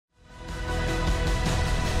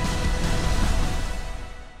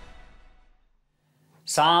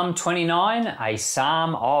Psalm 29, a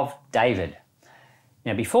psalm of David.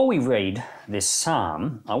 Now, before we read this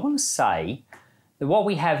psalm, I want to say that what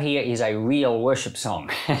we have here is a real worship song.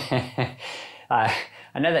 I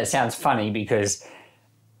know that sounds funny because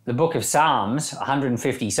the book of Psalms,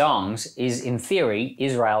 150 songs, is in theory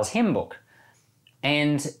Israel's hymn book.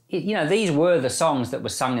 And, these were the songs that were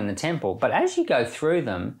sung in the temple. But as you go through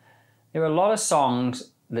them, there are a lot of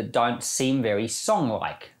songs that don't seem very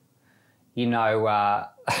song-like. How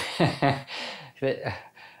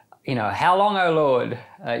long, O Lord,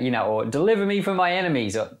 or deliver me from my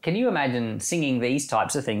enemies. Or, can you imagine singing these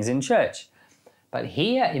types of things in church? But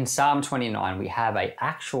here in Psalm 29, we have an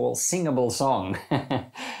actual singable song.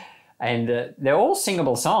 And they're all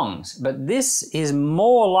singable songs, but this is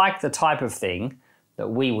more like the type of thing that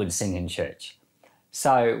we would sing in church.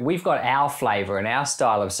 So we've got our flavour and our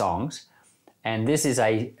style of songs, and this is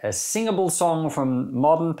a singable song from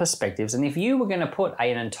modern perspectives. And if you were going to put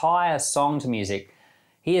an entire song to music,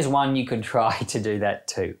 here's one you could try to do that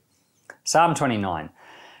too. Psalm 29.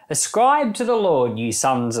 Ascribe to the Lord, you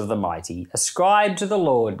sons of the mighty. Ascribe to the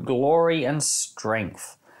Lord glory and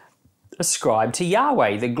strength. Ascribe to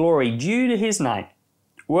Yahweh the glory due to his name.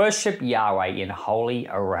 Worship Yahweh in holy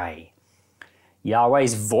array.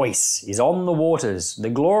 Yahweh's voice is on the waters. The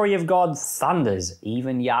glory of God thunders,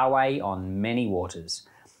 even Yahweh on many waters.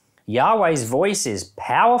 Yahweh's voice is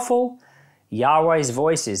powerful. Yahweh's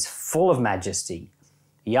voice is full of majesty.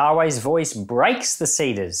 Yahweh's voice breaks the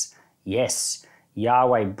cedars. Yes,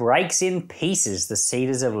 Yahweh breaks in pieces the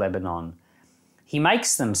cedars of Lebanon. He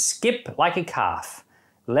makes them skip like a calf,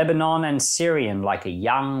 Lebanon and Syrian like a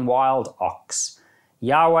young wild ox.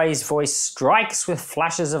 Yahweh's voice strikes with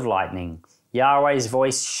flashes of lightning. Yahweh's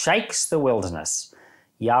voice shakes the wilderness.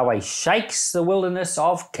 Yahweh shakes the wilderness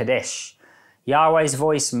of Kadesh. Yahweh's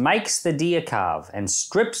voice makes the deer calve and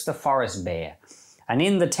strips the forest bare. And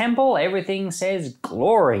in the temple everything says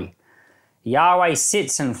glory. Yahweh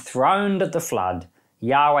sits enthroned at the flood.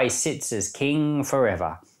 Yahweh sits as king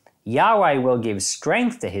forever. Yahweh will give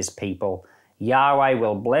strength to his people. Yahweh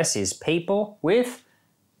will bless his people with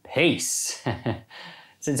peace.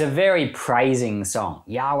 So it's a very praising song.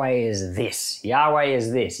 Yahweh is this. Yahweh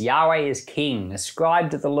is this. Yahweh is king.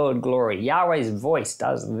 Ascribe to the Lord glory. Yahweh's voice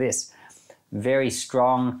does this. Very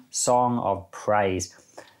strong song of praise.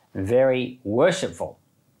 Very worshipful.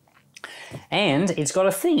 And it's got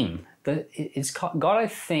a theme. It's got a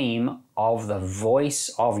theme of the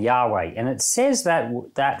voice of Yahweh. And it says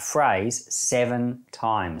that phrase 7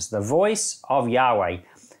 times. The voice of Yahweh.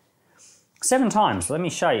 7 times. Let me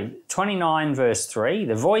show you. 29 verse 3.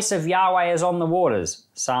 The voice of Yahweh is on the waters.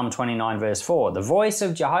 Psalm 29 verse 4. The voice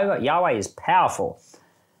of Jehovah, Yahweh is powerful.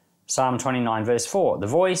 Psalm 29 verse 4. The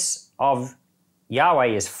voice of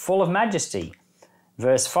Yahweh is full of majesty.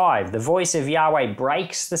 Verse 5. The voice of Yahweh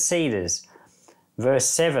breaks the cedars. Verse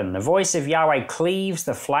 7. The voice of Yahweh cleaves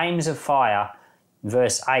the flames of fire.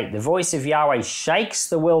 Verse 8. The voice of Yahweh shakes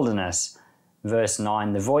the wilderness. Verse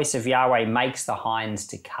 9. The voice of Yahweh makes the hinds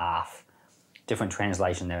to calf. Different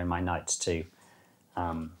translation there in my notes to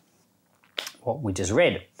what we just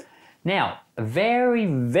read. Now, a very,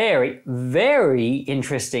 very, very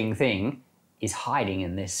interesting thing is hiding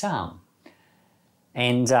in this psalm.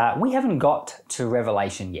 And we haven't got to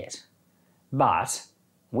Revelation yet, but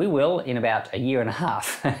we will in about a year and a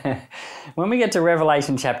half. When we get to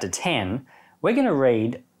Revelation chapter 10, we're going to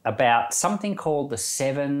read about something called the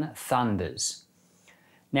 7 thunders.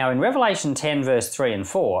 Now, in Revelation 10 verse 3 and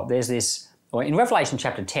 4, in Revelation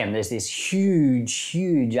chapter 10, there's this huge,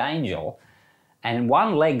 huge angel, and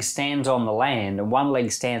one leg stands on the land and one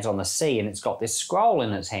leg stands on the sea, and it's got this scroll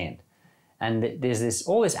in its hand. And there's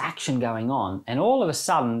all this action going on, and all of a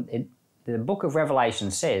sudden, the book of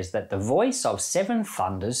Revelation says that the voice of 7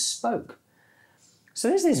 thunders spoke. So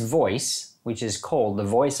there's this voice, which is called the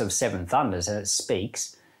voice of 7 thunders, and it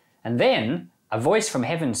speaks, and then a voice from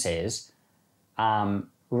heaven says,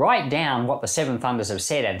 write down what the 7 thunders have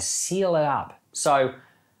said and seal it up. So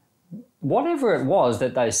whatever it was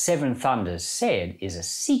that those 7 thunders said is a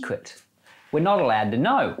secret. We're not allowed to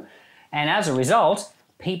know. And as a result,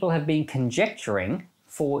 people have been conjecturing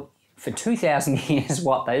for 2,000 years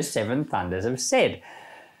what those 7 thunders have said.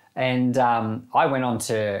 And I went on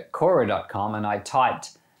to Quora.com and I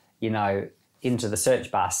typed, into the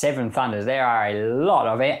search bar, 7 thunders. There are a lot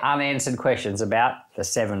of unanswered questions about the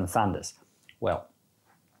 7 thunders. Well,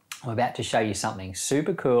 I'm about to show you something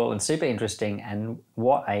super cool and super interesting, and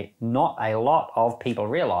what not a lot of people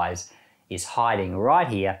realize is hiding right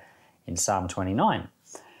here in Psalm 29.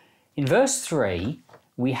 In verse 3,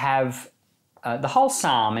 we have the whole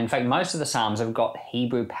psalm, in fact, most of the psalms have got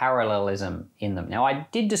Hebrew parallelism in them. Now, I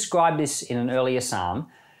did describe this in an earlier psalm.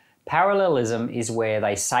 Parallelism is where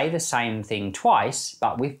they say the same thing twice,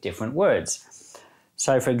 but with different words.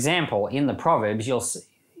 So, for example, in the Proverbs,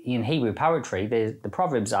 in Hebrew poetry, the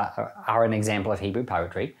Proverbs are an example of Hebrew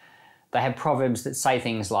poetry. They have proverbs that say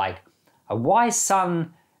things like, a wise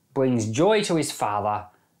son brings joy to his father,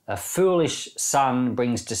 a foolish son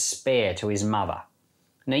brings despair to his mother.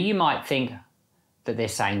 Now, you might think that they're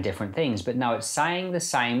saying different things, but no, it's saying the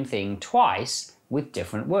same thing twice with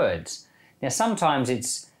different words. Now, sometimes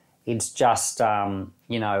it's just, honor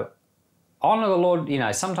the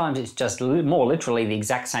Lord, sometimes it's just more literally the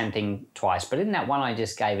exact same thing twice. But in that one I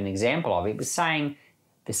just gave an example of, it was saying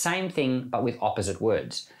the same thing but with opposite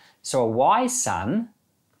words. So a wise son,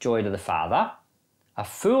 joy to the father, a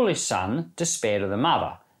foolish son, despair to the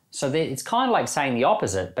mother. So it's kind of like saying the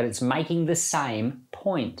opposite, but it's making the same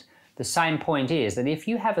point. The same point is that if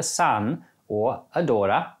you have a son or a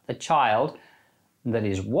daughter, a child that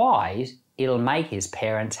is wise, it'll make his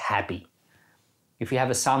parents happy. If you have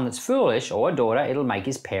a son that's foolish or a daughter, it'll make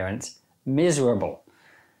his parents miserable.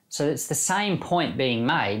 So it's the same point being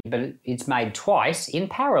made, but it's made twice in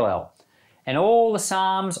parallel. And all the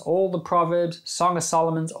Psalms, all the Proverbs, Song of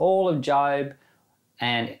Solomon's, all of Job,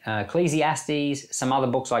 and Ecclesiastes, some other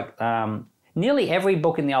books like nearly every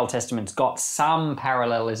book in the Old Testament's got some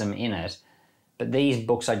parallelism in it, but these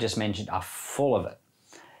books I just mentioned are full of it.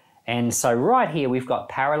 And so right here we've got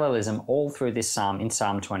parallelism all through this psalm in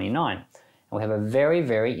Psalm 29. And we have a very,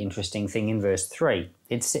 very interesting thing in verse 3.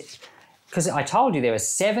 It's because I told you there are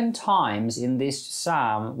 7 times in this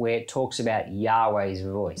psalm where it talks about Yahweh's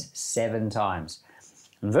voice, 7 times.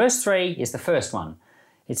 And verse 3 is the first one.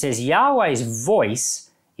 It says, Yahweh's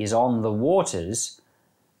voice is on the waters,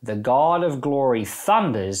 the God of glory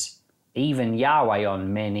thunders, even Yahweh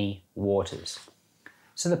on many waters.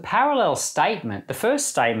 So the parallel statement, the first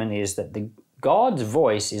statement is that God's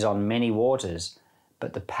voice is on many waters,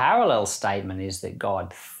 but the parallel statement is that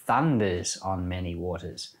God thunders on many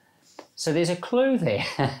waters. So there's a clue there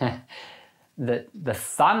that the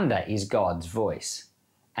thunder is God's voice.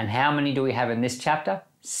 And how many do we have in this chapter?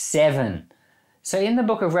 7. So in the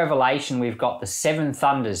book of Revelation, we've got the 7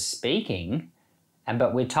 thunders speaking,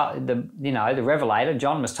 but we're told, the revelator,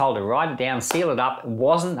 John, was told to write it down, seal it up,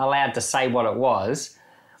 wasn't allowed to say what it was.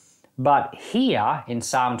 But here in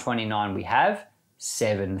Psalm 29, we have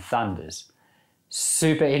 7 thunders.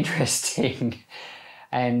 Super interesting.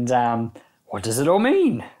 And what does it all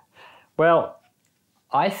mean? Well,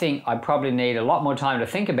 I think I probably need a lot more time to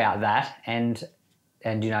think about that and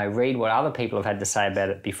read what other people have had to say about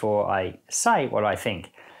it before I say what I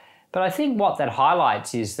think. But I think what that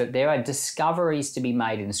highlights is that there are discoveries to be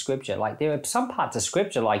made in Scripture. Like there are some parts of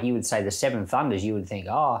Scripture, like you would say the 7 thunders, you would think,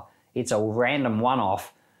 oh, it's a random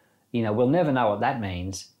one-off. We'll never know what that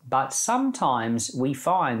means. But sometimes we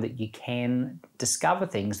find that you can discover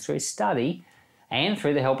things through study and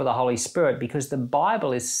through the help of the Holy Spirit, because the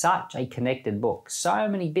Bible is such a connected book. So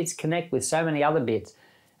many bits connect with so many other bits,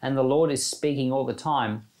 and the Lord is speaking all the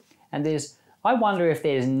time. And I wonder if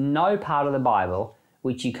there's no part of the Bible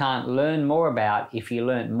which you can't learn more about if you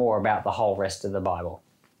learn more about the whole rest of the Bible.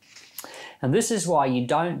 And this is why you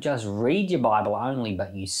don't just read your Bible only,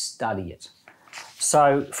 but you study it.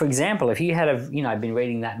 So, for example, if you had been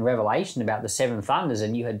reading that in Revelation about the 7 thunders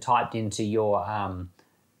and you had typed into your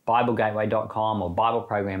BibleGateway.com or Bible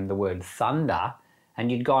program the word thunder,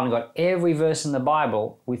 and you'd gone and got every verse in the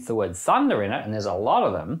Bible with the word thunder in it, and there's a lot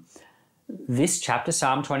of them, this chapter,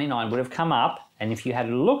 Psalm 29, would have come up, and if you had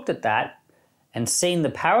looked at that and seen the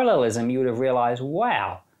parallelism, you would have realized,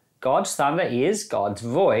 wow, God's thunder is God's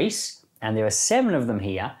voice, and there are 7 of them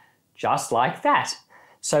here, just like that.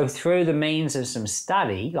 So through the means of some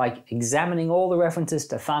study, like examining all the references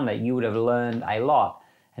to thunder, you would have learned a lot,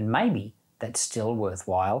 and maybe that's still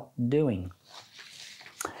worthwhile doing.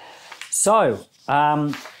 So,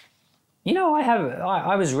 I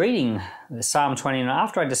was reading the Psalm 29.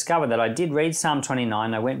 After I discovered that I did read Psalm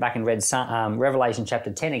 29, I went back and read Revelation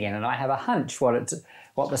chapter 10 again, and I have a hunch what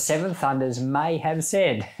the 7 thunders may have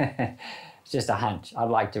said. It's just a hunch. I'd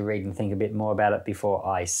like to read and think a bit more about it before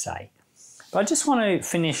I say. But I just want to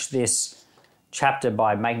finish this chapter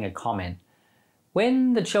by making a comment.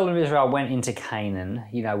 When the children of Israel went into Canaan,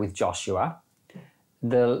 with Joshua,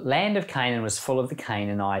 the land of Canaan was full of the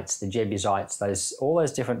Canaanites, the Jebusites, all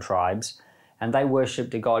those different tribes, and they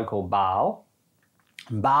worshipped a god called Baal.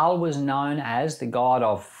 Baal was known as the god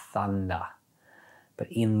of thunder. But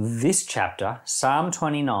in this chapter, Psalm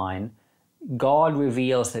 29, God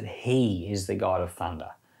reveals that He is the God of thunder.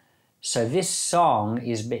 So this song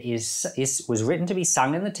was written to be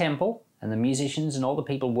sung in the temple, And the musicians and all the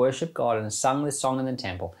people worshiped God and sung this song in the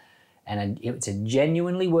temple. And it's a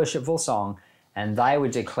genuinely worshipful song. And they were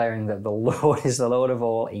declaring that the Lord is the Lord of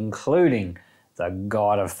all, including the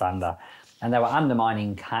God of thunder. And they were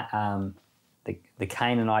undermining the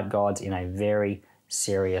Canaanite gods in a very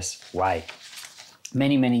serious way.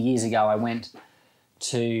 Many, many years ago, I went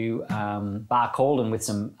to Bar Calden with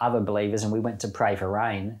some other believers, and we went to pray for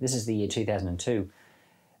rain. This is the year 2002.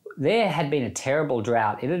 There had been a terrible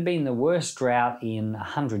drought. It had been the worst drought in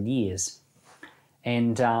 100 years.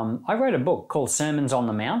 And I wrote a book called Sermons on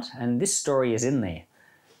the Mount, and this story is in there.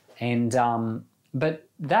 And but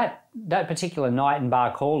that particular night in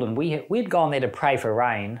Bar Calden, we'd gone there to pray for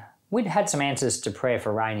rain. We'd had some answers to prayer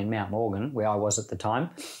for rain in Mount Morgan, where I was at the time,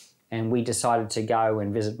 and we decided to go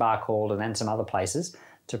and visit Bar Calden and some other places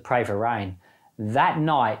to pray for rain. That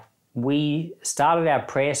night, we started our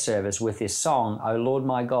prayer service with this song, O Lord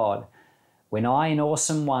my God, when I in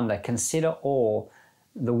awesome wonder consider all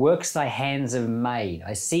the works thy hands have made.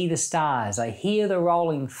 I see the stars, I hear the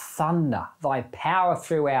rolling thunder, thy power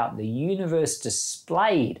throughout the universe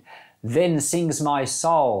displayed. Then sings my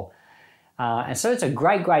soul. And so it's a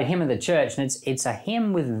great, great hymn of the church, and it's a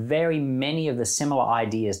hymn with very many of the similar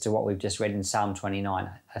ideas to what we've just read in Psalm 29,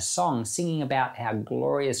 a song singing about how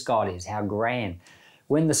glorious God is, how grand.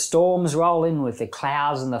 When the storms roll in with the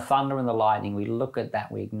clouds and the thunder and the lightning, we look at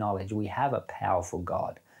that, we acknowledge we have a powerful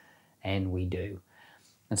God, and we do.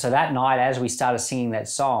 And so that night, as we started singing that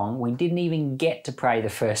song, we didn't even get to pray the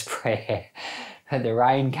first prayer. But the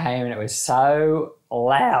rain came, and it was so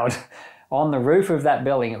loud. On the roof of that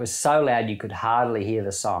building, it was so loud you could hardly hear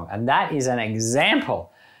the song. And that is an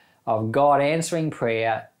example of God answering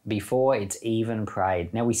prayer before it's even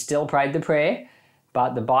prayed. Now, we still prayed the prayer,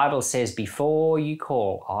 but the Bible says, before you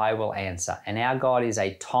call, I will answer. And our God is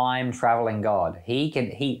a time-traveling God. He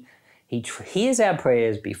hears our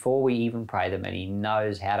prayers before we even pray them, and he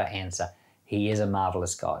knows how to answer. He is a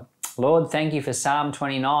marvelous God. Lord, thank you for Psalm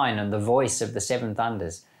 29 and the voice of the seven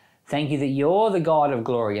thunders. Thank you that you're the God of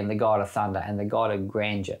glory and the God of thunder and the God of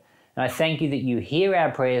grandeur. And I thank you that you hear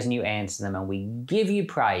our prayers and you answer them, and we give you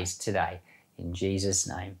praise today. In Jesus'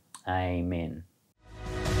 name, amen.